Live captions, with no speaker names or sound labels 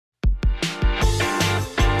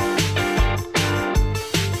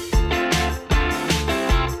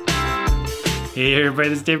Hey everybody,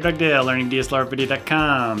 this is Dave Dugdale,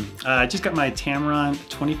 learningdslrvideo.com. I just got my Tamron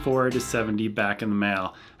 24-70 back in the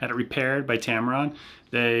mail. I had it repaired by Tamron.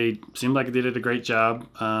 They seemed like they did a great job.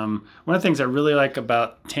 One of the things I really like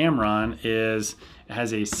about Tamron is it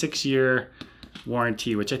has a 6-year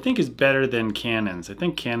warranty, which I think is better than Canon's. I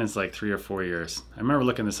think Canon's like 3 or 4 years. I remember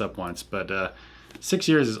looking this up once, but 6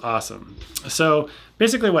 years is awesome. So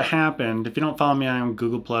basically what happened, if you don't follow me on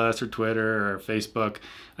Google Plus or Twitter or Facebook,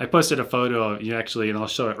 I posted a photo of, and I'll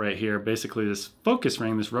show it right here. Basically this focus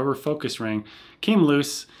ring, this rubber focus ring, came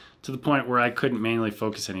loose to the point where I couldn't manually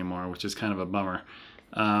focus anymore, which is kind of a bummer.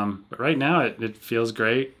 But right now it feels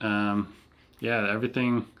great. Yeah,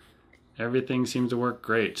 everything seems to work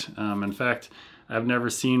great. In fact, I've never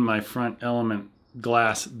seen my front element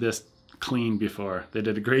glass this clean before. They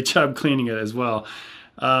did a great job cleaning it as well.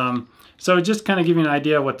 So just kind of give you an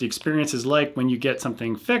idea of what the experience is like when you get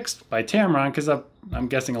something fixed by Tamron, because I'm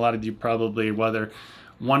guessing a lot of you probably wonder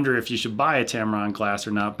if you should buy a Tamron glass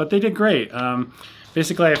or not, but they did great.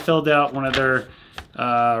 Basically, I filled out one of their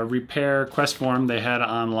repair request form they had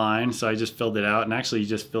online, so I just filled it out, and actually you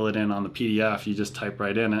just fill it in on the PDF, you just type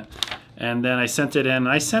right in it, and then I sent it in.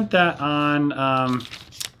 I sent that on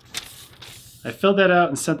I filled that out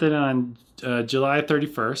and sent it on July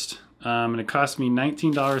 31st, and it cost me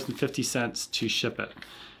 $19.50 to ship it.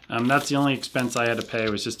 That's the only expense I had to pay,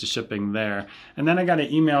 was just the shipping there. And then I got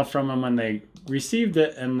an email from them when they received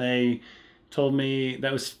it, and they told me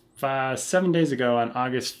that was 7 days ago on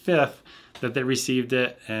August 5th that they received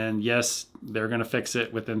it, and yes, they're going to fix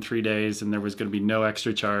it within 3 days, and there was going to be no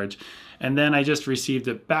extra charge. And then I just received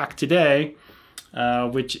it back today,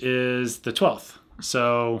 which is the 12th.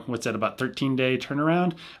 So what's that, about 13-day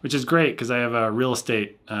turnaround, which is great because I have a real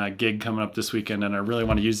estate gig coming up this weekend and I really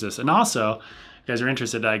want to use this. And also, if you guys are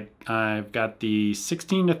interested, I've got the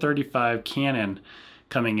 16-35 Canon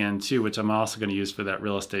coming in too, which I'm also going to use for that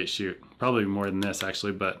real estate shoot. Probably more than this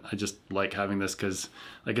actually, but I just like having this because,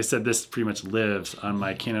 like I said, this pretty much lives on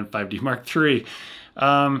my Canon 5D Mark III.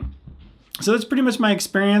 So that's pretty much my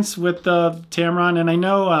experience with Tamron, and I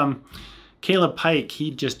know Caleb Pike, he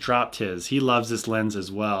just dropped his. He loves this lens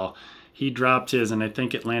as well. He dropped his, and I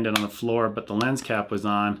think it landed on the floor, but the lens cap was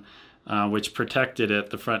on, which protected it,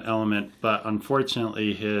 the front element. But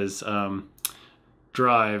unfortunately, his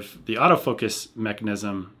drive, the autofocus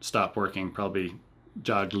mechanism stopped working, probably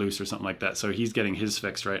jogged loose or something like that. So he's getting his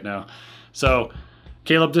fixed right now. So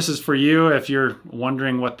Caleb, this is for you if you're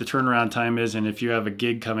wondering what the turnaround time is, and if you have a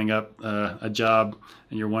gig coming up, a job,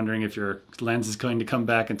 and you're wondering if your lens is going to come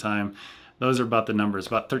back in time. Those are about the numbers,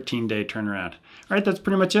 about 13-day turnaround. All right, that's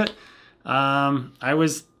pretty much it. I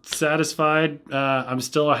was satisfied. I'm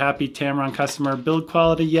still a happy Tamron customer. Build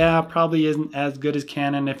quality, yeah, probably isn't as good as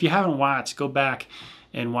Canon. If you haven't watched, go back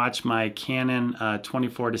and watch my Canon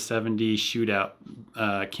 24-70 shootout,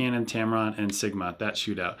 Canon, Tamron, and Sigma, that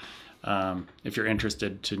shootout, if you're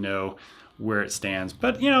interested to know where it stands.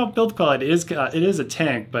 But you know, build quality it is a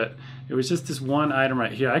tank, but it was just this one item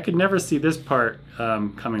right here. I could never see this part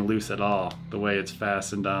coming loose at all, the way it's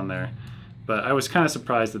fastened on there. But I was kind of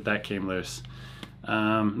surprised that that came loose.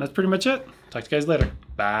 That's pretty much it. Talk to you guys later.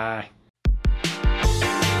 Bye.